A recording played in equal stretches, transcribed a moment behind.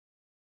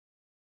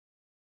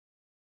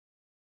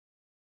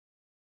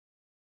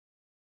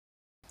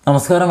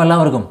നമസ്കാരം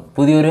എല്ലാവർക്കും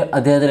പുതിയൊരു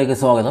അധ്യായത്തിലേക്ക്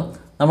സ്വാഗതം.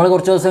 നമ്മൾ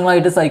കുറച്ച്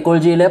ദിവസങ്ങളായിട്ട്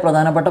സൈക്കോളജിയിലെ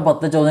പ്രധാനപ്പെട്ട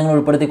 10 ചോദ്യങ്ങൾ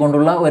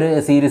ഉൾപ്പെടുത്തിക്കൊണ്ടുള്ള ഒരു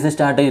സീരീസ്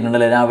സ്റ്റാർട്ട്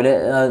ചെയ്തിട്ടുണ്ടല്ലേ. രാവിലെ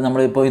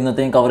നമ്മളിപ്പോൾ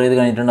ഇന്നത്തെയും കവർ ചെയ്ത്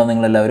കഴിഞ്ഞിട്ടുണ്ടാവും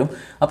നിങ്ങളെല്ലാവരും.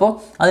 അപ്പോൾ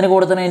അതിന്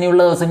കൂടെ തന്നെ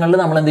ഇനിയുള്ള ദിവസങ്ങളിൽ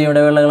നമ്മൾ എന്ത് ചെയ്യും,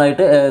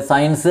 ഇടവേളകളായിട്ട്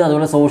സയൻസ്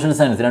അതുപോലെ സോഷ്യൽ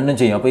സയൻസ് രണ്ടും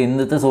ചെയ്യും. അപ്പോൾ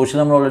ഇന്നത്തെ സോഷ്യൽ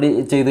നമ്മൾ ഓൾറെഡി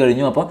ചെയ്ത്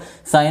കഴിഞ്ഞു. അപ്പോൾ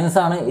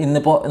സയൻസാണ്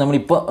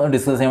നമ്മളിപ്പോൾ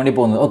ഡിസ്കസ് ചെയ്യാൻ വേണ്ടി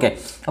പോകുന്നത്. ഓക്കെ,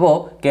 അപ്പോൾ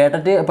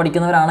കേട്ടിട്ട്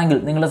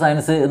പഠിക്കുന്നവരാണെങ്കിൽ നിങ്ങൾ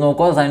സയൻസ്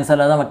നോക്കുക, സയൻസ്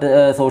അല്ലാതെ മറ്റ്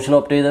സോഷ്യൽ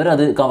ഓപ്റ്റ് ചെയ്തവർ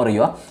അത് കവർ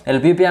ചെയ്യുക.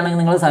 LPP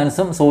ആണെങ്കിൽ നിങ്ങൾ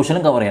സയൻസും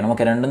സോഷ്യലും കവർ ചെയ്യണം.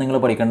 ഓക്കെ, രണ്ടും നിങ്ങൾ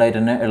പഠിക്കേണ്ടതായിട്ട്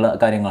തന്നെ ഉള്ള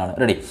കാര്യങ്ങളാണ്.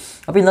 റെഡി?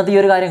 അപ്പോൾ ഇന്നത്തെ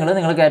ഈ ഒരു കാര്യങ്ങൾ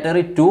നിങ്ങൾ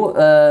കാറ്റഗറി 2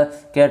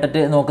 കേട്ടിട്ട്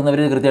നോക്കുന്നവർ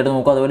കൃത്യമായിട്ട്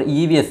നോക്കുക. അതുപോലെ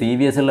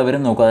EVS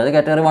ഉള്ളവരും നോക്കുക. അതായത്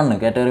കാറ്റഗറി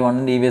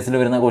 1 EVSൽ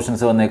വരുന്ന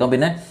ക്വസ്റ്റൻസ് വന്നേക്കാം.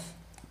 പിന്നെ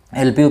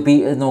LPP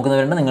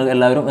നോക്കുന്നവരുണ്ട്. നിങ്ങൾ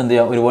എല്ലാവരും എന്ത്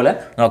ചെയ്യുക, ഒരുപോലെ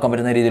നോക്കാൻ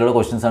പറ്റുന്ന രീതിയിലുള്ള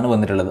ക്വസ്റ്റൻസ് ആണ്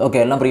വന്നിട്ടുള്ളത്. ഓക്കെ,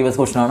 എല്ലാം പ്രീവിയസ്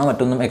ക്വസ്റ്റൻ ആണ്,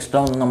 മറ്റൊന്നും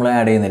എക്സ്ട്രാ ഒന്നും നമ്മൾ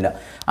ആഡ് ചെയ്യുന്നില്ല.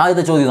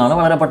 ആദ്യത്തെ ചോദ്യമാണ്,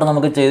 വളരെ പെട്ടെന്ന്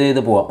നമുക്ക്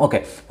ചെയ്ത് പോവാം.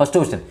 ഓക്കെ, ഫസ്റ്റ്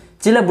ക്വസ്റ്റ്യൻ,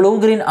 ചില ബ്ലൂ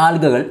ഗ്രീൻ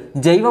ആൽഗകൾ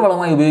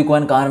ജൈവവളമായി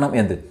ഉപയോഗിക്കുവാൻ കാരണം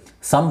എന്ത്?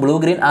 Some blue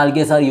green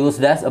algaes are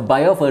used as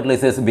bio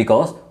fertilisers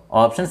because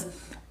options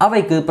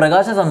അവയ്ക്ക്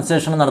പ്രകാശ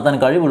സംശ്ലേഷണം നടത്താൻ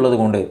കഴിവുള്ളത്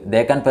കൊണ്ട്, ദേ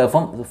ക്യാൻ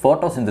പെർഫോം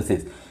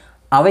ഫോട്ടോസിന്തസിസ്,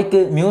 അവയ്ക്ക്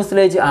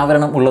മ്യൂസിലേജ്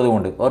ആവരണം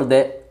ഉള്ളതുകൊണ്ട്, or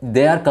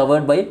they are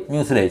covered by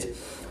mucilage.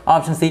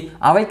 Option C,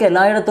 അവയ്ക്ക്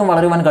എല്ലായിടത്തും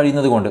വളരുവാൻ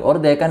കഴിയുന്നത് കൊണ്ട്, or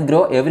they can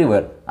grow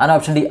everywhere. And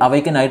option D,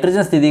 അവയ്ക്ക്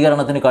നൈട്രജൻ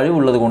സ്ഥിരീകരണത്തിന്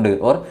കഴിവുള്ളത് കൊണ്ട്,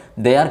 or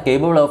they are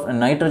capable of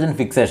nitrogen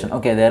fixation.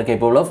 Okay, they are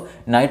capable of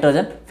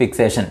nitrogen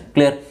fixation.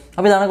 Clear?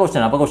 അപ്പോൾ ഇതാണ്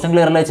question. അപ്പോൾ ക്വസ്റ്റൻ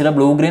ക്ലിയർ അല്ലേ? ചില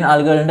ബ്ലൂ ഗ്രീൻ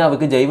ആൽഗകളുണ്ട്,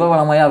 അവയ്ക്ക്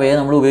ജൈവവളമായി അവയെ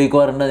നമ്മൾ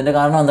ഉപയോഗിക്കാറുണ്ട്. അതിൻ്റെ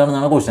കാരണം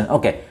എന്താണെന്നാണ് ക്വസ്റ്റൻ.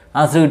 ഓക്കെ,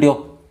 ആൻസർ കിട്ടിയോ?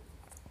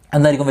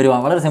 എന്തായിരിക്കും വരിക?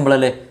 വളരെ സിമ്പിൾ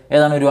അല്ലേ?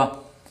 ഏതാണ് വരിക?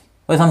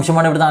 ഒരു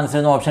സംശയമാണ്. ഇവിടുത്തെ ആൻസർ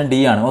ചെയ്യുന്ന ഓപ്ഷൻ ഡി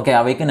ആണ്. ഓക്കെ,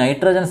 അവയ്ക്ക്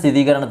നൈട്രജൻ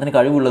സ്ഥിരീകരണത്തിന്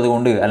കഴിവുള്ളത്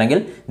കൊണ്ട്, അല്ലെങ്കിൽ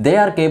they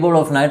are capable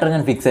of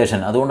nitrogen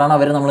fixation, അതുകൊണ്ടാണ്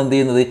അവർ നമ്മൾ എന്ത്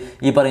ചെയ്യുന്നത്,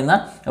 ഈ പറയുന്ന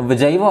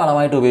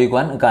ജൈവവളമായിട്ട്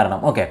ഉപയോഗിക്കുവാൻ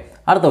കാരണം. ഓക്കെ,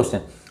 അടുത്ത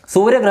ക്വസ്റ്റ്യൻ,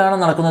 സൂര്യഗ്രഹണം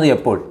നടക്കുന്നത്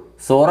എപ്പോൾ?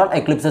 Solar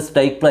eclipses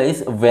take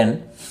place when.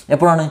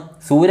 എപ്പോഴാണ്?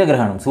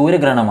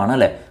 സൂര്യഗ്രഹണമാണ്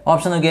അല്ലേ?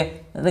 ഓപ്ഷൻ നോക്കിയേ,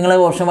 നിങ്ങൾ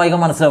ഓപ്ഷൻ വായിക്കാൻ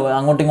മനസ്സിലാവും.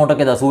 അങ്ങോട്ടും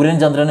ഇങ്ങോട്ടൊക്കെ ഇതാ, സൂര്യനും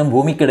ചന്ദ്രനും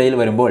ഭൂമിക്കിടയിൽ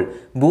വരുമ്പോൾ,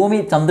 ഭൂമി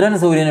ചന്ദ്രനും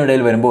സൂര്യനും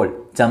ഇടയിൽ വരുമ്പോൾ,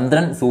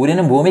 ചന്ദ്രൻ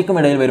സൂര്യനും ഭൂമിക്കും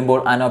ഇടയിൽ വരുമ്പോൾ,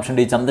 ആൻഡ് ഓപ്ഷൻ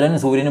ഡി,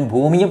 ചന്ദ്രനും സൂര്യനും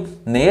ഭൂമിയും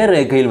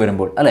നേർരേഖയിൽ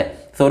വരുമ്പോൾ, അല്ലേ?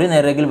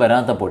 നേർരേഖയിൽ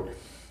വരാത്തപ്പോൾ.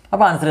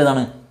 അപ്പോൾ ആൻസർ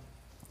ഏതാണ്?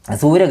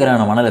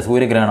 സൂര്യഗ്രഹണമാണ് അല്ലേ?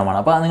 സൂര്യഗ്രഹണമാണ്.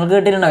 അപ്പോൾ നിങ്ങൾക്ക്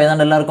കിട്ടിയിട്ടുണ്ടാവും,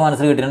 ഏതാണ്ട് എല്ലാവർക്കും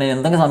ആൻസർ കിട്ടിയിട്ടുണ്ടെങ്കിൽ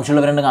എന്തെങ്കിലും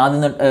സംശയമുള്ളവരുണ്ടെങ്കിൽ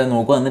ആദ്യം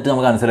നോക്കുക, എന്നിട്ട്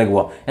നമുക്ക് ആൻസറിലേക്ക്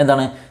പോകാം.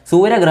 എന്താണ്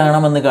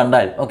സൂര്യഗ്രഹണം എന്ന്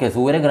കണ്ടാൽ? ഓക്കെ,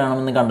 സൂര്യഗ്രഹണം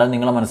എന്ന് കണ്ടാൽ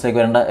നിങ്ങളെ മനസ്സിലേക്ക്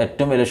വരേണ്ട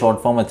ഏറ്റവും വലിയ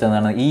ഷോർട്ട് ഫോം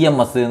വെച്ചതാണ്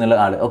EMS എന്നുള്ള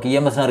ആൾ. ഓക്കെ,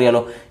 EMS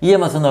അറിയാലോ.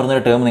 EMS എന്ന്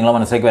പറഞ്ഞൊരു ടേം നിങ്ങളെ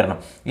മനസ്സിലേക്ക് വരണം.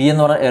 E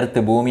എന്ന് പറഞ്ഞാൽ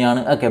എർത്ത്,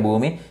 ഭൂമിയാണ്. ഓക്കെ,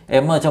 ഭൂമി.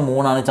 M എന്ന് വെച്ചാൽ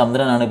മൂണാണ്,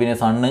 ചന്ദ്രനാണ്. പിന്നെ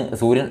സണ്ണ്,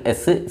 സൂര്യൻ.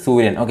 S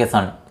സൂര്യൻ. Okay,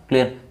 sun.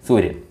 ക്ലിയർ?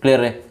 സൂര്യൻ.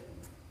 ക്ലിയർ?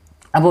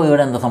 അപ്പോൾ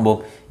ഇവിടെ എന്താ സംഭവം?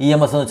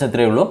 EMS എന്ന് വെച്ചാൽ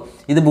ഇത്രയേ ഉള്ളൂ.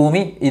 ഇത്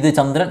ഭൂമി, ഇത്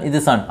ചന്ദ്രൻ, ഇത്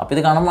സൺ. അപ്പോൾ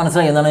ഇത് കാണുമ്പോൾ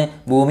മനസ്സിലായി എന്താണ്?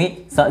 ഭൂമി,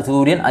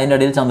 സൂര്യൻ, അതിൻ്റെ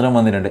ഇടയിൽ ചന്ദ്രൻ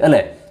വന്നിട്ടുണ്ട്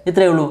അല്ലേ?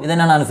 ഇത്രയേ ഉള്ളൂ.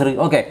 ഇതന്നെയാണ് ആൻസർ.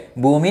 ഓക്കെ,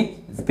 ഭൂമി,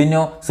 പിന്നെ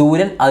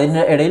സൂര്യൻ,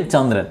 അതിൻ്റെ ഇടയിൽ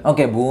ചന്ദ്രൻ.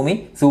 ഓക്കെ, ഭൂമി,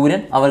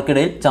 സൂര്യൻ,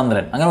 അവർക്കിടയിൽ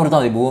ചന്ദ്രൻ. അങ്ങനെ കൊടുത്താൽ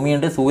മതി.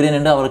 ഭൂമിയുണ്ട്,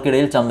 സൂര്യനുണ്ട്,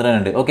 അവർക്കിടയിൽ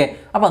ചന്ദ്രനുണ്ട്. ഓക്കെ,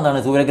 അപ്പോൾ എന്താണ്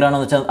സൂര്യഗ്രഹണം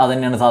എന്ന് വെച്ചാൽ അത്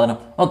തന്നെയാണ് സാധനം.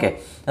 ഓക്കെ,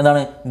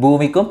 എന്താണ്?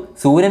 ഭൂമിക്കും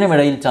സൂര്യനും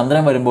ഇടയിൽ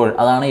ചന്ദ്രൻ വരുമ്പോൾ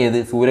അതാണ് ഏത്?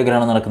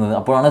 സൂര്യഗ്രഹണം നടക്കുന്നത്.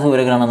 അപ്പോഴാണ്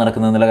സൂര്യഗ്രഹണം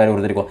നടക്കുന്നത് എന്നുള്ള കാര്യം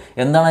കൊടുത്തിരിക്കുക.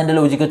 എന്താണ് അതിൻ്റെ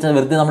ലോജിക്ക് വെച്ചാൽ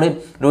വെറുതെ നമ്മൾ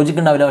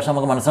ലോജിക്ക് ഉണ്ടാവില്ല, പക്ഷേ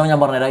നമുക്ക് മനസ്സിലാവും. ഞാൻ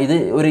പറഞ്ഞുതരാം. ഇത്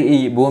ഈ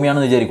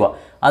ഭൂമിയാണെന്ന് വിചാരിക്കുക.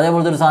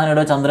 അതേപോലത്തെ ഒരു സാധനം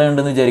ഇവിടെ ചന്ദ്രൻ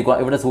ഉണ്ടെന്ന് വിചാരിക്കുക.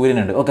 ഇവിടെ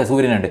സൂര്യനുണ്ട്. ഓക്കെ,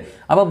 സൂര്യനുണ്ട്.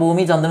 അപ്പോൾ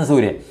ഭൂമി, ചന്ദ്രൻ,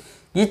 സൂര്യൻ.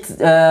 ഈ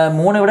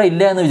മൂൺ ഇവിടെ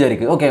ഇല്ല എന്ന്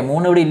വിചാരിക്കും. ഓക്കെ,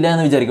 മൂൺ ഇവിടെ ഇല്ല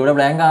എന്ന് വിചാരിക്കും. ഇവിടെ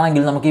ബ്ലാങ്ക്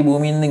ആണെങ്കിൽ നമുക്ക് ഈ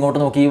ഭൂമിയിൽ നിന്ന് ഇങ്ങോട്ട്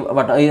നോക്കി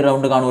ഈ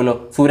റൗണ്ട് കാണുമല്ലോ,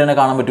 സൂര്യനെ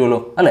കാണാൻ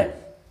പറ്റുമല്ലോ അല്ലേ?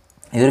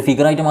 ഇതൊരു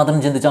ഫിഗറായിട്ട് മാത്രം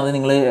ചിന്തിച്ചാൽ മതി,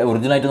 നിങ്ങൾ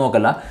ഒറിജിനലായിട്ട്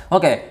നോക്കല്ല.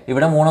 ഓക്കെ,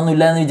 ഇവിടെ മൂണൊന്നും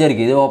ഇല്ല എന്ന്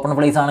വിചാരിക്കും. ഇത് ഓപ്പൺ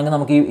പ്ലേസ് ആണെങ്കിൽ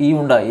നമുക്ക്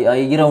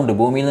ഈ റൗണ്ട്,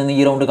 ഭൂമിയിൽ നിന്ന്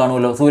ഈ റൗണ്ട്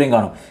കാണുമല്ലോ, സൂര്യൻ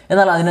കാണും.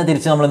 എന്നാൽ അതിനെ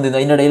തിരിച്ച് നമ്മൾ എന്ത് ചെയ്യുന്നു?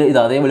 അതിൻ്റെ ഇടയിൽ ഇത്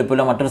അതേ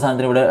വെളുപ്പില്ല മറ്റൊരു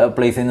സാധനത്തിന് ഇവിടെ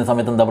പ്ലേസ് ചെയ്യുന്ന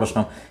സമയത്ത് എന്താ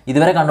പ്രശ്നം?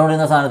 ഇതുവരെ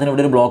കണ്ടുകൊണ്ടിരുന്ന സാധനത്തിന്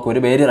ഇവിടെ ഒരു ബ്ലോക്ക്,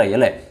 ഒരു ബാരിയറായി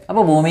അല്ലേ?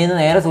 അപ്പോൾ ഭൂമിയിൽ നിന്ന്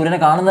നേരെ സൂര്യനെ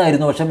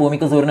കാണുന്നതായിരുന്നു, പക്ഷേ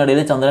ഭൂമിക്ക് സൂര്യൻ്റെ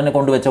ഇടയിൽ ചന്ദ്രനെ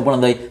കൊണ്ട് വെച്ചപ്പോൾ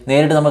എന്തായി?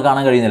 നേരിട്ട് നമുക്ക്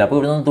കാണാൻ കഴിയുന്നില്ല. അപ്പോൾ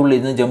ഇവിടെ നിന്ന് തുള്ളി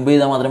ഇന്ന് ജമ്പ്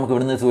ചെയ്താൽ മാത്രമേ നമുക്ക്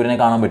ഇവിടുന്ന് സൂര്യനെ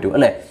കാണാൻ പറ്റൂ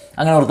അല്ലേ?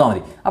 അങ്ങനെ ഓർത്താൽ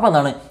മതി. അപ്പോൾ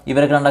എന്താണ്?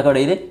 ഇവരൊക്കെ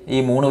രണ്ടൊക്കെ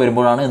ഈ മൂന്ന്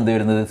വരുമ്പോഴാണ് എന്ത്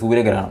വരുന്നത്?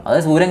 സൂര്യഗ്രഹണം.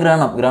 അതായത്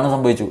ഗ്രഹണം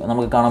സംഭവിച്ചു, നമുക്ക്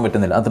കാണാൻ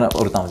പറ്റുന്നില്ല. അത്ര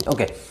ഓർത്താൽ മതി.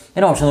 ഓക്കെ,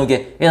 ഇനി ഓപ്ഷൻ നോക്കിയേ,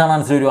 ഏതാണ്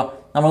ആൻസർ വരിക?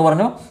 നമ്മൾ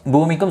പറഞ്ഞു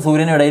ഭൂമിക്കും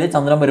സൂര്യനും ഇടയിൽ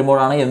ചന്ദ്രൻ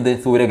വരുമ്പോഴാണ് എന്ത്?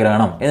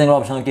 സൂര്യഗ്രഹണം. നിങ്ങൾ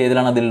ഓപ്ഷൻ നോക്കിയേ,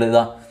 ഏതിലാണ് അതിലുള്ളത്?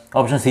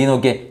 ഓപ്ഷൻ സി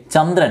നോക്കിയേ,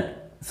 ചന്ദ്രൻ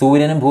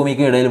സൂര്യനും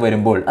ഭൂമിക്കും ഇടയിൽ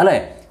വരുമ്പോൾ അല്ലേ?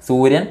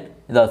 സൂര്യൻ,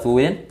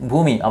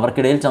 ഭൂമി,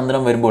 അവർക്കിടയിൽ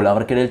ചന്ദ്രൻ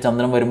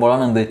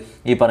വരുമ്പോഴാണ് എന്ത്?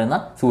 ഈ പറയുന്ന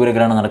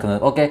സൂര്യഗ്രഹണം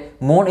നടക്കുന്നത്. Okay,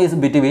 moon is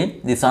between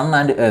the sun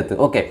and earth.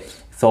 Okay,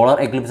 solar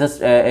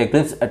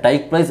eclipse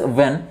take place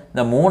when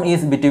the moon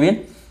is between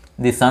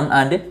the sun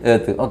and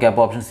earth. Okay,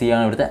 അപ്പോൾ ഓപ്ഷൻ സി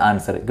ആണ് ഇവിടുത്തെ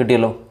ആൻസർ.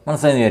 കിട്ടിയല്ലോ?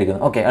 മനസ്സിലായി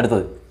വിചാരിക്കുന്നു. ഓക്കെ,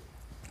 അടുത്തത്,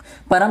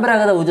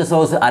 പരമ്പരാഗത ഊർജ്ജ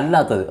സ്രോതസ്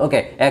അല്ലാത്തത്. Okay,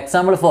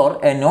 example for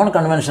A non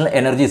conventional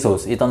energy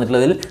source. ഈ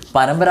തന്നിട്ടുള്ളതിൽ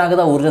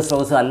പരമ്പരാഗത ഊർജ്ജ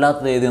സ്രോതസ്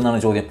അല്ലാത്തത് ഏത് എന്നാണ്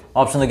ചോദ്യം.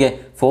 ഓപ്ഷൻ നോക്കിയേ,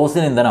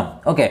 ഫോസിൽ ഇന്ധനം.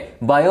 Okay,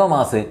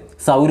 biomass,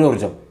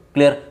 സൗരോർജ്ജം.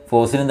 ക്ലിയർ?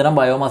 ഫോസിൽ ഇന്ധനം,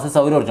 ബയോമാസ്,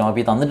 സൗരോർജ്ജം.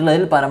 അപ്പോൾ ഈ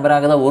തന്നിട്ടുള്ളതിൽ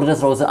പരമ്പരാഗത ഊർജ്ജ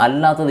സ്രോതസ്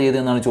അല്ലാത്തത് ഏത്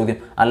എന്നാണ് ചോദ്യം.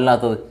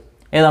 അല്ലാത്തത്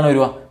ഏതാണ്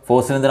വരിക?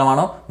 ഫോസിൽ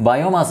ഇന്ധനമാണോ,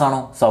 ബയോമാസ് ആണോ,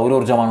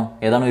 സൗരോർജ്ജമാണോ?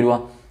 ഏതാണ് വരിക?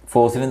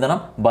 ഫോസിൽ ഇന്ധനം,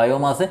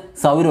 ബയോമാസ്,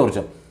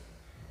 സൗരോർജ്ജം.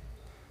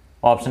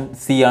 ഓപ്ഷൻ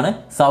സി ആണ്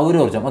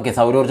സൗരോർജ്ജം. ഓക്കെ,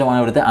 സൗരോർജ്ജമാണ്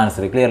ഇവിടുത്തെ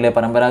ആൻസർ. ക്ലിയർലി?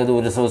 പരമ്പരാഗത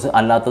ഊർജ്ജ സ്രോതസ്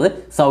അല്ലാത്തത്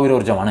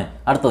സൗരോർജ്ജമാണ്.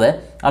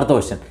 അടുത്ത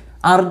ക്വസ്റ്റ്യൻ,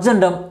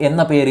 അർജന്റം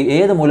എന്ന പേര്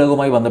ഏത്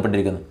മൂലകവുമായി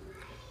ബന്ധപ്പെട്ടിരിക്കുന്നു?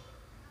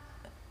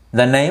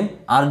 The name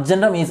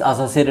argentum is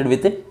associated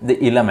with the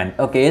element.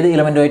 Okay, ഏത്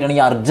ഇലമെൻറ്റുമായിട്ടാണ് ഈ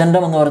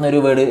അർജൻറ്റം എന്ന് പറയുന്ന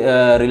ഒരു വേർഡ്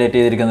റിലേറ്റ്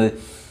ചെയ്തിരിക്കുന്നത്?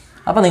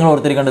 അപ്പോൾ നിങ്ങൾ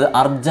ഓർത്തിരിക്കേണ്ടത്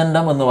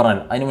അർജൻറ്റം എന്ന്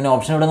പറഞ്ഞാൽ അതിന് മുന്നേ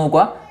ഓപ്ഷൻ ഇവിടെ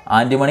നോക്കുക.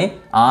 Antimony,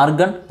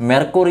 argon,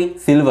 mercury,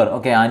 silver.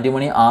 Okay,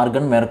 antimony,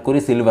 argon, mercury,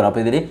 silver.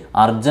 അപ്പോൾ ഇതിൽ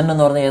അർജൻറ്റ്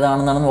എന്ന് പറഞ്ഞാൽ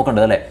ഏതാണെന്നാണ്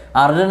നോക്കേണ്ടത് അല്ലേ.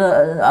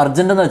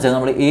 അർജൻറ്റ് എന്ന് വെച്ചാൽ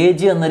നമ്മൾ എ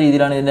ജി എന്ന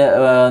രീതിയിലാണ് ഇതിൻ്റെ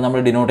നമ്മൾ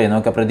ഡിനോട്ട്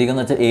ചെയ്യുന്നത്. ഓക്കെ, പ്രതീകം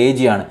എന്ന് വെച്ചാൽ എ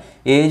ജി ആണ്.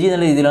 എ ജി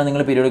എന്നുള്ള രീതിയിലാണ്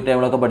നിങ്ങൾ പീരിയോഡിക്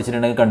ടേബിളൊക്കെ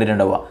പഠിച്ചിട്ടുണ്ടെങ്കിൽ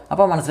കണ്ടിട്ടുണ്ടാവുക.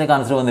 അപ്പോൾ മനസ്സിലേക്ക്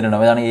ആൻസർ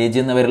വന്നിട്ടുണ്ടാവും. ഏതാണ് എ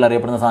ജി എന്ന പേരിൽ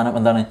അറിയപ്പെടുന്ന സാധനം?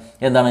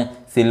 എന്താണ്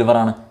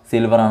സിൽവറാണ്.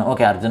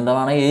 ഓക്കെ,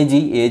 അർജൻറ്റമാണ് എ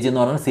ജി എന്ന്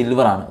പറഞ്ഞാൽ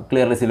സിൽവറാണ്.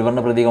 ക്ലിയർലി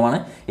സിൽവറിൻ്റെ പ്രതീകമാണ്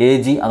എ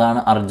ജി,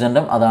 അതാണ്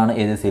അർജൻറ്റം, അതാണ്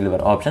ഏത്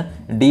സിൽവർ. ഓപ്ഷൻ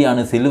ഡി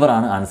ആണ്,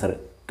 സിൽവറാണ് ആൻസർ.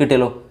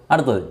 കിട്ടിയല്ലോ.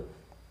 അടുത്തത്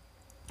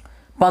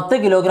 10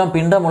 കിലോഗ്രാം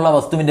പിണ്ഡമുള്ള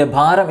വസ്തുവിൻ്റെ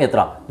ഭാരം എത്ര?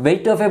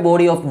 Weight of A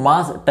body of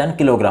mass 10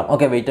 kilogram.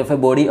 Okay, weight of A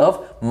body of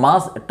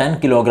mass 10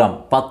 kilogram.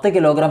 10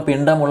 kilogram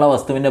പിണ്ഡമുള്ള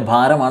വസ്തുവിൻ്റെ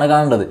ഭാരമാണ്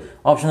കാണേണ്ടത്.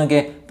 ഓപ്ഷൻ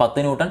നോക്കിയേ.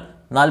 10 newton,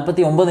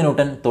 49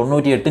 newton,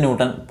 98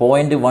 newton,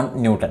 0.1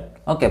 newton.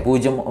 Okay,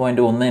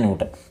 0.1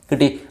 newton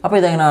കിട്ടി. അപ്പോൾ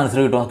ഇതെങ്ങനെ ആൻസർ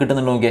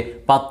കിട്ടുന്നുണ്ടോ നോക്കിയേ.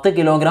 10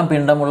 കിലോഗ്രാം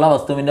പിണ്ഡമുള്ള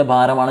വസ്തുവിൻ്റെ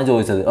ഭാരമാണ്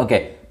ചോദിച്ചത്. ഓക്കെ,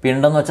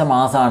 പിണ്ഡം എന്ന് വെച്ചാൽ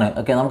മാസമാണ്.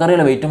 ഓക്കെ,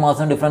 നമുക്കറിയില്ല വെയിറ്റും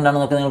മാസം ഡിഫറൻ്റ്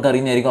ആണെന്നൊക്കെ നിങ്ങൾക്ക്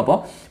അറിയുന്നതായിരിക്കും. അപ്പോൾ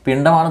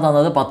പിണ്ഡമാണ്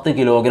തന്നത് 10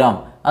 കിലോഗ്രാം.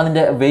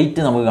 അതിൻ്റെ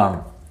വെയിറ്റ് നമുക്ക് കാണും.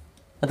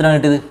 എത്രയാണ്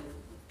കിട്ടിയത്?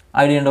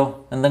 ഐഡിയ ഉണ്ടോ?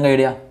 എന്തെങ്കിലും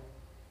ഐഡിയ?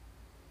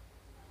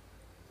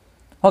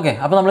 ഓക്കെ,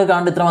 അപ്പോൾ നമ്മൾ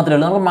കാണേണ്ട ഇത്ര മാത്രമേ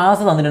ഉള്ളൂ. നമുക്ക്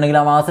മാസ് തന്നിട്ടുണ്ടെങ്കിൽ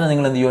ആ മാസിനെ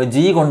നിങ്ങൾ എന്ത് ചെയ്യുക?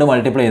 ജി കൊണ്ട്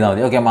മൾട്ടിപ്ലൈ ചെയ്താൽ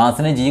മതി. ഓക്കെ,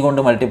 മാസിനെ ജി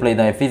കൊണ്ട് മൾട്ടിപ്ലൈ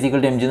ചെയ്താൽ F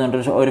 = mg എന്ന്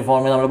പറഞ്ഞിട്ട് ഒരു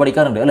ഫോർമുല നമ്മൾ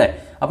പഠിക്കാറുണ്ട് അല്ലേ.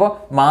 അപ്പോൾ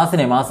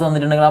മാസ്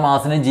തന്നിട്ടുണ്ടെങ്കിൽ ആ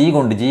മാസിനെ ജി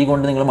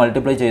കൊണ്ട് നിങ്ങൾ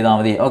മൾട്ടിപ്ലൈ ചെയ്താൽ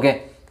മതി. ഓക്കെ,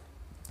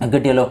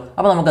 കിട്ടിയല്ലോ.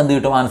 അപ്പോൾ നമുക്ക് എന്ത്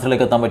കിട്ടും?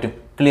 ആൻസറിലേക്ക് എത്താൻ പറ്റും.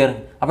 ക്ലിയർ.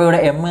 അപ്പോൾ ഇവിടെ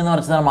എം എന്ന്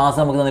പറഞ്ഞാൽ മാസം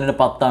നമുക്ക് തന്നിട്ടുണ്ട്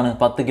 10 ആണ്,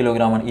 10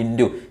 കിലോഗ്രാമാണ്.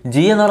 ഇൻറ്റു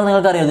ജി എന്ന് പറഞ്ഞാൽ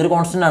നിങ്ങൾക്കറിയാം ഇതൊരു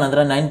കോൺസ്റ്റൻ്റ് ആണ്.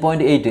 എത്ര?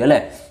 9.8 അല്ലേ.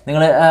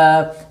 നിങ്ങൾ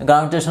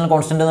ഗ്രാവിറ്റേഷണൽ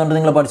കോൺസ്റ്റൻ്റ് എന്ന് പറഞ്ഞിട്ട്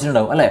നിങ്ങൾ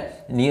പഠിച്ചിട്ടുണ്ടാവും അല്ലേ.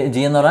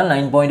 ജി എന്ന് പറഞ്ഞാൽ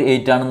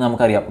 9.8 ആണെന്ന്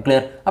നമുക്കറിയാം.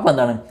 ക്ലിയർ. അപ്പോൾ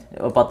എന്താണ്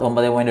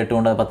 9.8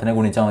 കൊണ്ട് 10നെ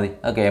ഗുണിച്ചാൽ മതി.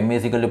 Okay, M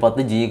 =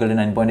 10, G =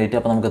 9.8.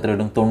 അപ്പോൾ നമുക്ക് എത്ര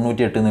കിട്ടും?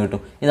 98 എന്ന്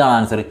കിട്ടും. ഇതാണ്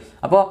ആൻസർ.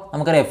 അപ്പോൾ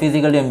നമുക്കറിയാം F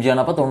 = mg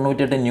ആണ്. അപ്പോൾ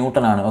 98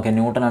 ന്യൂട്ടൺ ആണ്. ഓക്കെ,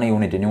 ന്യൂട്ടൺ ആണ്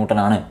യൂണിറ്റ്, ന്യൂട്ടൺ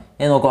ആണ്.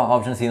 ഇത് നോക്കുക,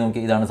 ഓപ്ഷൻ സി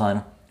നോക്കി. ഇതാണ്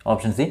സാധനം.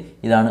 ഓപ്ഷൻ സി,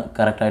 ഇതാണ്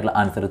കറക്റ്റ് ആയിട്ടുള്ള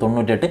ആൻസർ.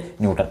 98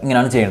 ന്യൂട്ടൺ.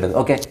 ഇങ്ങനെയാണ് ചെയ്യേണ്ടത്.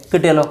 ഓക്കെ,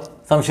 കിട്ടിയല്ലോ.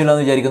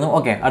 സംശയമില്ലെന്ന് വിചാരിക്കുന്നു.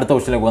 ഓക്കെ, അടുത്ത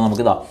ക്വസ്റ്റിലേക്ക് പോകാം.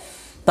 നമുക്ക്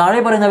താഴെ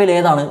പറയുന്നവയിൽ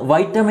ഏതാണ്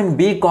വൈറ്റമിൻ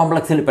ബി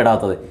കോംപ്ലക്സിൽ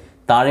പെടാത്തത്?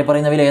 താഴെ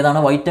പറയുന്നവയിൽ ഏതാണ്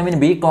വൈറ്റമിൻ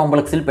ബി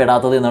കോംപ്ലക്സിൽ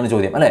പെടാത്തത് എന്നാണ്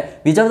ചോദ്യം അല്ലേ.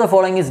 Which of the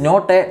following is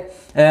not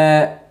A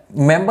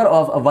member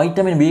of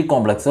vitamin B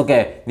complex.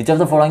 Okay, which of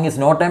the following is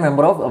not a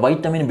member of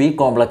vitamin B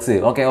complex?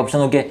 Okay,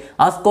 option okay.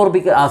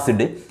 Ascorbic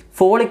acid,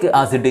 folic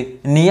acid,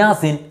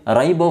 niacin,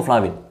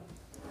 riboflavin.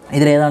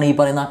 ഇതിലേതാണ് ഈ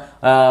പറയുന്ന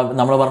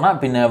നമ്മൾ പറഞ്ഞ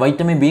പിന്നെ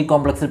vitamin B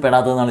കോംപ്ലക്സിൽ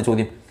പെടാത്തതെന്നാണ്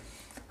ചോദ്യം.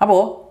 അപ്പോൾ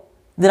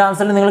ഇതിന്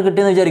ആൻസറിൽ നിങ്ങൾ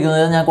കിട്ടിയെന്ന്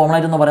വിചാരിക്കുന്നത് ഞാൻ കോമൺ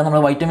ആയിട്ടൊന്ന് പറയാം.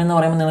 നമ്മൾ വൈറ്റമിൻ എന്ന്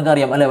പറയുമ്പോൾ നിങ്ങൾക്ക്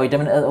അറിയാം അല്ലേ,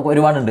 വൈറ്റമിൻ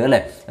ഒരുപാടുണ്ട് അല്ലേ.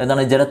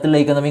 എന്താണ് ജലത്തിൽ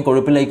ലയിക്കുന്നവയും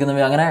കൊഴുപ്പിൽ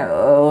ലയിക്കുന്നവയും അങ്ങനെ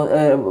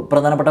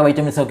പ്രധാനപ്പെട്ട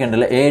വൈറ്റമിൻസ് ഒക്കെ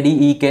ഉണ്ടല്ലേ.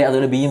 ADEK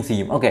അതുപോലെ ബിയും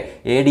സിയും. ഓക്കെ,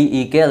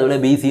 ADEK അതുപോലെ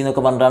B, C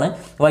എന്നൊക്കെ പറഞ്ഞിട്ടാണ്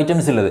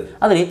വൈറ്റമിൻസ് ഉള്ളത്.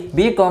 അതിൽ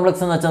ബി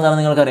കോംപ്ലക്സ് എന്ന് വെച്ചാൽ എന്താണ്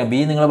നിങ്ങൾക്കറിയാം.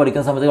 ബി നിങ്ങൾ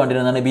പഠിക്കുന്ന സമയത്ത്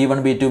കണ്ടിരുന്നതാണ്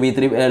B1, B2,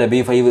 B3 അല്ലെ,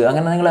 B5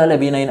 അങ്ങനെ നിങ്ങൾ അല്ലെ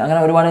B9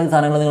 അങ്ങനെ ഒരുപാട്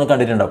സാധനങ്ങൾ നിങ്ങൾ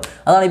കണ്ടിട്ടുണ്ടാവും.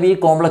 അതാണ് ഈ ബി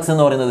കോംപ്ലക്സ്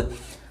എന്ന് പറയുന്നത്.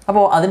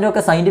 അപ്പോൾ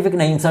അതിൻ്റെയൊക്കെ സയൻറ്റിഫിക്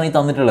നെയിംസാണ് ഈ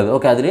തന്നിട്ടുള്ളത്.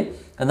 ഓക്കെ, അതിൽ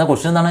എന്താ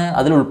ക്വസ്റ്റ്യൻ എന്താണ്?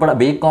 അതിൽ ഉൾപ്പെടെ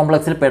ബി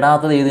കോംപ്ലക്സിൽ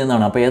പെടാത്തത് ഏത്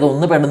എന്നാണ്. അപ്പോൾ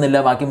ഏതൊന്ന് പെടുന്നില്ല,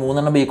 ബാക്കി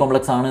 3 ബി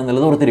കോംപ്ലക്സ് ആണ്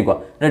എന്നുള്ളത് ഓർത്തിരിക്കുക.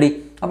 റെഡി.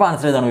 അപ്പോൾ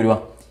ആൻസർ ഏതാണ് വരിക?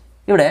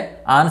 ഇവിടെ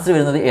ആൻസർ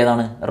വരുന്നത്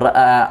ഏതാണ്?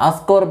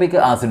 അസ്കോർബിക്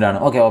ആസിഡ് ആണ്.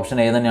 ഓക്കെ,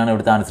 ഓപ്ഷൻ എ തന്നെയാണ്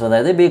ഇവിടുത്തെ ആൻസർ.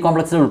 അതായത് ബി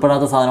കോംപ്ലക്സിൽ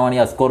ഉൾപ്പെടാത്ത സാധനമാണ്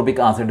ഈ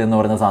അസ്കോർബിക് ആസിഡ് എന്ന്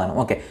പറയുന്ന സാധനം.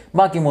 ഓക്കെ,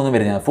 ബാക്കി 3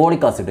 വരുന്നത്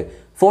ഫോളിക് ആസിഡ്.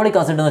 ഫോളിക്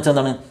ആസിഡ് എന്ന് വെച്ചാൽ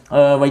എന്താണ്?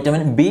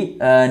 വൈറ്റമിൻ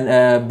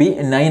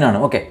B9 ആണ്.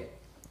 ഓക്കെ,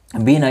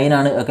 B9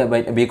 ആണ്. ഓക്കെ,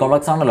 ബി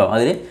കോംപ്ലക്സ് ആണല്ലോ,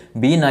 അതിൽ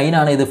B9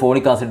 ആണ് ഇത്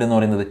ഫോളിക് ആസിഡ് എന്ന്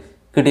പറയുന്നത്.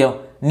 കിട്ടിയോ?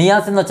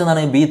 നിയാസിൻ എന്ന് വെച്ചാൽ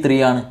B3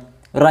 ആണ്.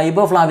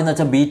 റൈബോഫ്ലാവിൻ എന്ന്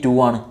വെച്ചാൽ B2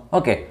 ആണ്.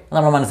 ഓക്കെ,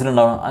 നമ്മൾ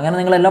മനസ്സിലുണ്ടാവണം. അങ്ങനെ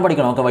നിങ്ങളെല്ലാം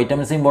പഠിക്കണം. ഓക്കെ,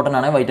 വൈറ്റമിൻസ് ഇമ്പോർട്ടൻ്റ്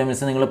ആണ്.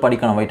 വൈറ്റമിൻസ്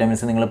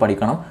നിങ്ങൾ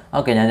പഠിക്കണം.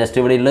 ഓക്കെ, ഞാൻ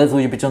ജസ്റ്റ് ഇവിടെ ഉള്ളത്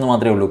സൂചിപ്പിച്ചെന്ന്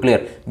മാത്രമേ ഉള്ളൂ.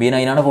 ക്ലിയർ.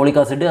 B9 ആണ്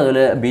ഫോളിക് ആസിഡ്,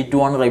 അതുപോലെ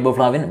B2 ആണ്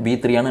റൈബോഫ്ലാവിൻ,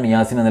 B3 ആണ്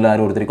നിയാസിൻ എന്നുള്ള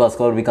കാര്യം ഓർത്തിരിക്കുക.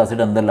 അസ്കോർബിക്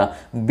ആസിഡ് എന്തല്ല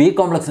ബി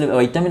കോംപ്ലക്സിൽ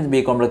വൈറ്റമിൻ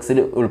ബി കോംപ്ലക്സിൽ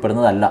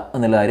ഉൾപ്പെടുന്നതല്ല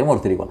എന്നുള്ള കാര്യം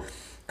ഓർത്തിരിക്കുക.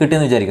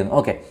 കിട്ടിയെന്ന് വിചാരിക്കുന്നു.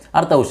 ഓക്കെ,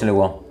 അടുത്ത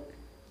ക്വസ്റ്റിലേക്ക് പോകാം.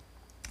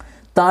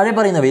 താഴെ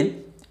പറയുന്നവയിൽ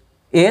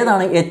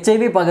ഏതാണ്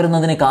HIV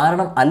പകരുന്നതിന്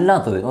കാരണം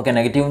അല്ലാത്തത്? ഓക്കെ,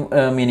 നെഗറ്റീവ്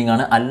മീനിങ്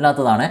ആണ്,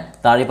 അല്ലാത്തതാണ്.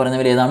 താഴെ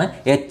പറയുന്നവയിൽ ഏതാണ്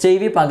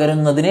HIV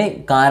പകരുന്നതിന്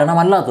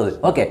കാരണമല്ലാത്തത്?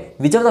 Okay,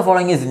 which of the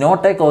following is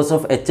not A cos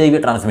of HIV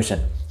transmission?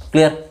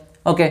 Clear.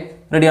 Okay,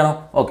 റെഡിയാണോ?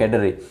 Okay,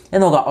 ready.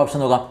 എന്ന് നോക്കാം.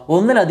 ഓപ്ഷൻ നോക്കാം.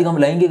 ഒന്നിലധികം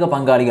ലൈംഗിക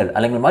പങ്കാളികൾ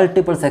അല്ലെങ്കിൽ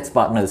multiple sex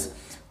partners.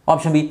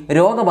 Option B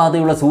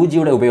രോഗബാധയുള്ള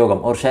സൂചിയുടെ ഉപയോഗം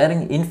or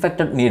sharing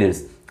infected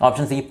needles.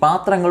 Option C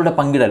പാത്രങ്ങളുടെ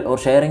പങ്കിടൽ or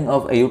sharing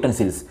of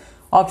utensils.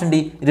 Option D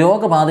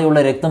രോഗബാധയുള്ള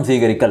രക്തം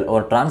സ്വീകരിക്കൽ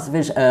or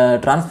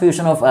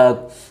transfusion of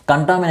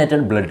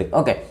contaminated blood.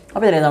 Okay,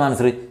 അപ്പോൾ ഇതിലേതാണ്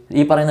ആൻസർ?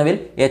 ഈ പറയുന്നവയിൽ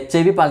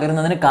HIV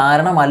പകരുന്നതിന്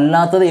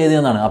കാരണമല്ലാത്തത് ഏത്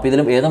എന്നാണ്. അപ്പോൾ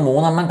ഇതിലും ഏതോ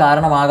 3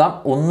 കാരണമാകാം,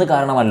 1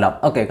 കാരണമല്ല.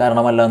 ഓക്കെ,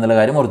 കാരണമല്ല എന്നുള്ള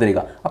കാര്യം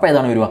ഓർത്തിരിക്കുക. അപ്പോൾ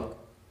ഏതാണ് വരിക?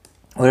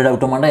 ഒരു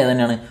ഡൗട്ടും വേണ്ട, ഏത്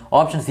തന്നെയാണ്?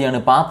 ഓപ്ഷൻ സി ആണ്,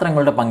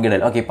 പാത്രങ്ങളുടെ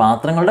പങ്കിടൽ. ഓക്കെ,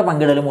 പാത്രങ്ങളുടെ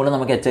പങ്കിടൽ മൂലം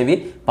നമുക്ക് HIV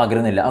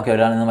പകരുന്നില്ല. ഓക്കെ,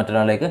 ഒരാളിൽ നിന്ന്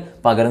മറ്റൊരാളിലേക്ക്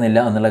പകരുന്നില്ല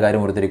എന്നുള്ള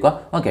കാര്യം ഓർത്തിരിക്കുക.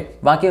 ഓക്കെ,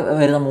 ബാക്കി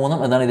വരുന്ന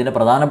 3 എന്താണ് ഇതിൻ്റെ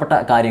പ്രധാനപ്പെട്ട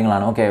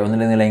കാര്യങ്ങളാണ്. ഓക്കെ,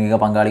 ഒന്നിൽ ലൈംഗിക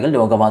പങ്കാളികൾ,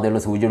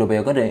 രോഗബാധയുള്ള സൂചിയുടെ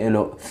ഉപയോഗം,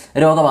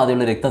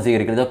 രോഗബാധയുള്ള രക്തം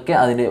സ്വീകരിക്കൽ, ഇതൊക്കെ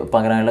അതിന്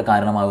പകരാനുള്ള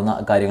കാരണമാകുന്ന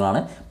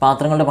കാര്യങ്ങളാണ്.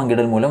 പാത്രങ്ങളുടെ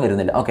പങ്കിടൽ മൂലം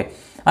വരുന്നില്ല. ഓക്കെ,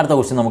 അടുത്ത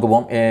ക്വസ്റ്റ്യൻ നമുക്ക്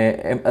പോകാം.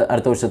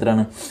 അടുത്ത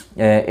ക്വസ്റ്റ്യത്തിലാണ്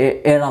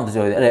ഏഴാമത്തെ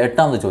ചോദ്യം അല്ലെ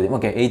എട്ടാമത്തെ ചോദ്യം.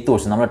 ഓക്കെ, 8th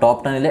ക്വസ്റ്റ്യൻ, നമ്മുടെ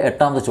ടോപ്പ് 10-ലെ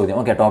 8ാമത്തെ ചോദ്യം.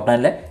 Okay, top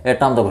 10-ലെ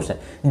 8ാമത്തെ question.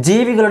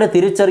 ജീവികളുടെ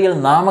തിരിച്ചറിയൽ,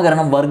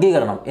 നാമകരണം,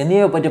 വർഗീകരണം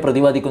എന്നിവയെ പറ്റി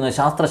പ്രതിപാദിക്കുന്ന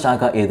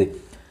ശാസ്ത്രശാഖ ഏത്?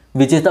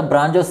 Which is the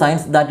branch of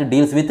science that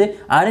deals with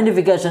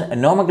identification,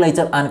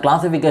 nomenclature and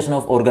classification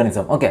of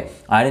organism. Okay,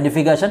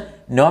 identification,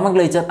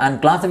 nomenclature and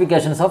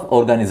classifications of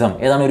organism.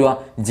 ഏതാണ് ഒരു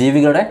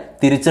ജീവികളുടെ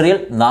തിരിച്ചറിയൽ,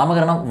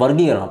 നാമകരണം,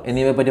 വർഗീകരണം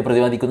എന്നിവയെ പറ്റി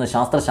പ്രതിപാദിക്കുന്ന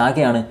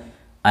ശാസ്ത്രശാഖയാണ്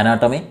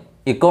അനാട്ടമി,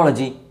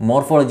 ഇക്കോളജി,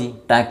 മോർഫോളജി,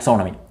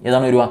 ടാക്സോണമി.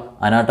 ഏതാണ് ഒരു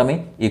അനാട്ടമി,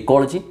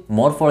 ഇക്കോളജി,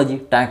 മോർഫോളജി,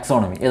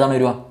 ടാക്സോണമി. ഏതാണ്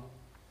ഒരു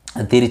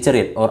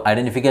തിരിച്ചറിയൽ ഓർ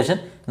ഐഡൻറ്റിഫിക്കേഷൻ,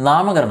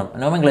 നാമകരണം,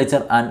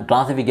 നോമെൻക്ലേച്ചർ ആൻഡ്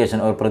ക്ലാസിഫിക്കേഷൻ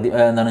ഓർ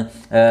എന്താണ്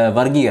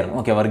വർഗീകരണം.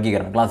 Okay,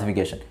 വർഗീകരണം,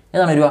 classification.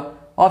 ഏതാണ് ഒരു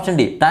option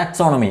D,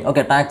 taxonomy.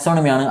 Okay,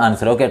 ടാക്സോണമിയാണ്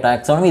answer. Okay,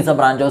 taxonomy is A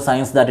branch of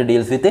science that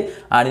deals with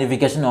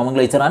identification,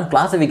 nomenclature and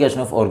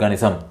classification of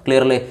organism.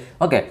 Clearly?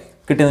 Okay,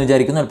 കിട്ടിയെന്ന്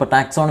വിചാരിക്കുന്നു. ഇപ്പോൾ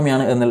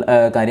ടാക്സോണമിയാണ് എന്നുള്ള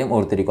കാര്യം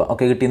ഓർത്തിരിക്കുക.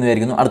 ഓക്കെ, കിട്ടിയെന്ന്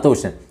വിചാരിക്കുന്നു. അടുത്ത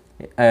question,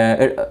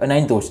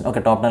 9th question.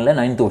 Okay, top 10-ലെ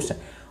 9th question.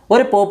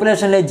 ഒരു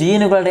പോപ്പുലേഷനിലെ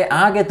ജീനുകളുടെ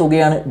ആകെ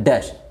തുകയാണ്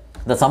dash.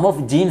 The sum of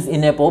genes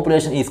in a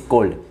population is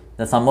called.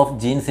 The sum of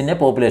genes in a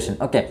population.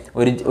 Okay,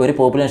 ഒരു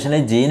പോപ്പുലേഷനിലെ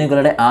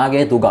ജീനുകളുടെ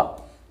ആകെ തുക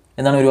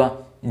എന്താണ് വരിക?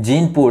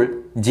 Gene pool,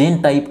 gene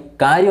type,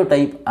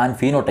 karyotype and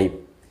phenotype.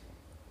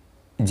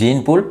 Gene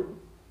pool,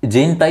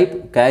 gene type,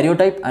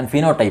 karyotype and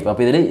phenotype.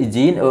 അപ്പോൾ ഇതിൽ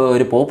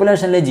ഒരു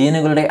പോപ്പുലേഷനിലെ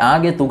ജീനുകളുടെ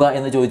ആകെ തുക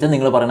എന്ന് ചോദിച്ചാൽ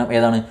നിങ്ങൾ പറയണം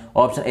ഏതാണ്?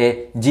 Option A,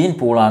 gene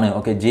പൂളാണ്.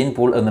 Okay, gene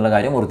pool എന്നുള്ള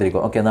കാര്യം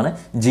ഓർത്തിരിക്കുക. ഓക്കെ, എന്താണ്?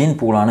 ജീൻ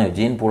പൂളാണ്,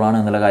 ജീൻ പൂളാണ്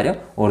എന്നുള്ള കാര്യം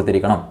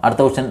ഓർത്തിരിക്കണം.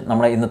 അടുത്ത ക്വസ്റ്റ്യൻ,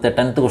 നമ്മുടെ ഇന്നത്തെ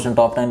 10th question,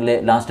 top 10-ലെ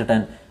last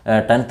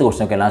 10th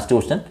question. Okay, last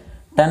question,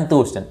 10th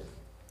question.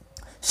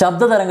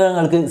 ശബ്ദ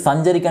തരംഗങ്ങൾക്ക്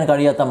സഞ്ചരിക്കാൻ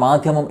കഴിയാത്ത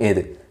മാധ്യമം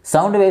ഏത്?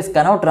 Sound waves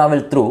cannot travel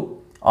through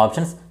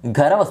options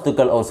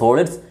ഖരവസ്തുക്കൾ or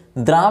solids,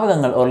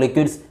 ദ്രാവകങ്ങൾ ഓർ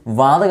ലിക്വിഡ്സ്,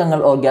 വാതകങ്ങൾ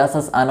or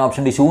gases and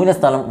option D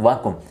ശൂന്യസ്ഥലം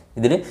vacuum.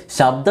 ഇതിൽ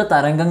ശബ്ദ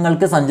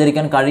തരംഗങ്ങൾക്ക്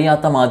സഞ്ചരിക്കാൻ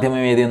കഴിയാത്ത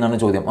മാധ്യമം ഏത് എന്നാണ്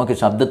ചോദ്യം. ഓക്കെ,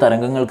 ശബ്ദ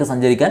തരംഗങ്ങൾക്ക്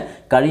സഞ്ചരിക്കാൻ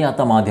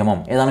കഴിയാത്ത മാധ്യമം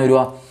ഏതാണ്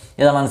വരിക?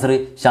 ഏതാണ് ആൻസർ?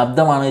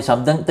 ശബ്ദമാണ്.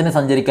 ശബ്ദത്തിന്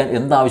സഞ്ചരിക്കാൻ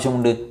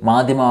എന്താവശ്യമുണ്ട്?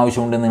 മാധ്യമം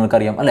ആവശ്യമുണ്ട് എന്ന്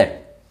നിങ്ങൾക്കറിയാം അല്ലേ?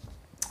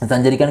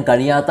 സഞ്ചരിക്കാൻ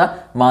കഴിയാത്ത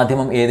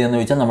മാധ്യമം ഏതെന്ന്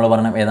ചോദിച്ചാൽ നമ്മൾ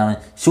പറയണം ഏതാണ്?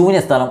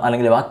 ശൂന്യസ്ഥലം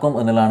അല്ലെങ്കിൽ വാക്വം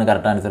എന്നുള്ളതാണ്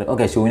കറക്റ്റ് ആൻസർ.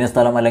 ഓക്കെ,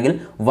 ശൂന്യസ്ഥലം അല്ലെങ്കിൽ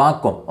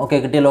വാക്വം. ഓക്കെ,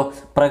 കിട്ടിയല്ലോ.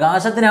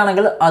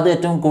 പ്രകാശത്തിനാണെങ്കിൽ അത്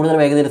ഏറ്റവും കൂടുതൽ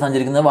വേഗതയിൽ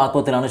സഞ്ചരിക്കുന്നത്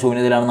വാക്വത്തിലാണ്,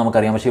 ശൂന്യതയിലാണ്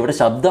നമുക്കറിയാം. പക്ഷേ ഇവിടെ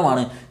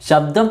ശബ്ദമാണ്.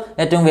 ശബ്ദം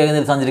ഏറ്റവും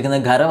വേഗതയിൽ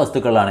സഞ്ചരിക്കുന്നത്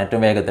ഖരവസ്തുക്കളിലാണ്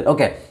ഏറ്റവും വേഗത്തിൽ.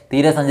 ഓക്കെ,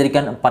 തീരെ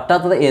സഞ്ചരിക്കാൻ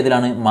പറ്റാത്തത്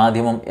ഏതിലാണ്?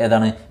 മാധ്യമം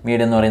ഏതാണ്?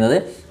 മീഡിയം എന്ന് പറയുന്നത്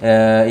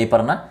ഈ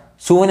പറഞ്ഞ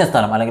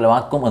ശൂന്യസ്ഥലം അല്ലെങ്കിൽ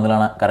വാക്വം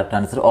എന്നുള്ളതാണ് കറക്റ്റ്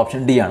ആൻസർ.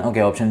 ഓപ്ഷൻ ഡി ആണ്.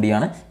 ഓക്കെ, ഓപ്ഷൻ ഡി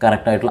ആണ്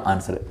കറക്റ്റ് ആയിട്ടുള്ള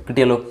ആൻസർ.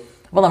 കിട്ടിയല്ലോ.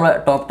 അപ്പോൾ നമ്മൾ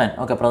ടോപ്പ് 10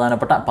 ഓക്കെ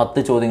പ്രധാനപ്പെട്ട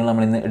 10 ചോദ്യങ്ങൾ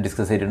നമ്മൾ ഇന്ന്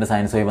ഡിസ്കസ് ചെയ്തിട്ടുണ്ട്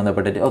സയൻസുമായി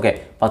ബന്ധപ്പെട്ടിട്ട്. ഓക്കെ,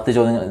 10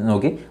 ചോദ്യങ്ങൾ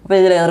നോക്കി. അപ്പോൾ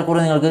ഇതിൽ ഏറെക്കുറെ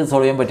നിങ്ങൾക്ക്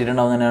സോൾവ് ചെയ്യാൻ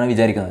പറ്റിയിട്ടുണ്ടാവും തന്നെയാണ്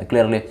വിചാരിക്കുന്നത്.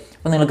 ക്ലിയർലി?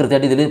 അപ്പോൾ നിങ്ങൾ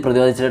കൃത്യമായിട്ട് ഇതിൽ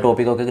പ്രതിപാദിച്ച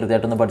ടോപ്പിക്കൊക്കെ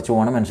കൃത്യമായിട്ടൊന്ന് പഠിച്ചു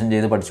പോകണം, മെൻഷൻ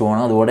ചെയ്ത് പഠിച്ചു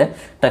പോകണം. അതുപോലെ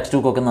ടെക്സ്റ്റ്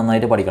ബുക്കൊക്കെ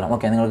നന്നായിട്ട് പഠിക്കണം.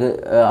 ഓക്കെ, നിങ്ങൾക്ക്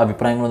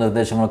അഭിപ്രായങ്ങളും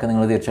നിർദ്ദേശങ്ങളൊക്കെ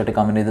നിങ്ങൾ തീർച്ചയായിട്ടും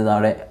കമൻറ്റ് ചെയ്ത്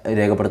താഴെ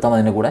രേഖപ്പെടുത്താം.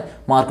 അതിൻ്റെ കൂടെ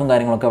മാർക്കും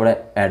കാര്യങ്ങളൊക്കെ അവിടെ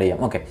ആഡ് ചെയ്യാം.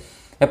 ഓക്കെ,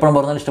 എപ്പോഴും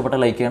പറഞ്ഞാൽ ഇഷ്ടപ്പെട്ട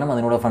ലൈക്ക് ചെയ്യണം.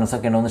 അതിനൂടെ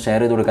ഫ്രണ്ട്സൊക്കെ ഉണ്ടോ ഒന്ന്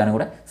ഷെയർ ചെയ്ത് കൊടുക്കാനും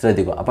കൂടെ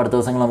ശ്രദ്ധിക്കുക. അപ്പോൾ അടുത്ത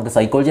ദിവസങ്ങൾ നമുക്ക്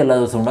സൈക്കോളജി എല്ലാ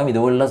ദിവസവും ഉണ്ടാകും.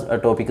 ഇതുപോലുള്ള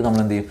ടോപ്പിക്ക്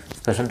നമ്മൾ എന്ത് ചെയ്യും?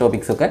 സ്പെഷ്യൽ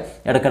ടോപ്പിക്സൊക്കെ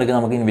ഇടയ്ക്കിടയ്ക്ക്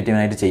നമുക്ക്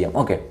ഇൻവിറ്റീവായിട്ട് ചെയ്യാം.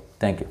 Okay,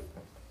 thank you.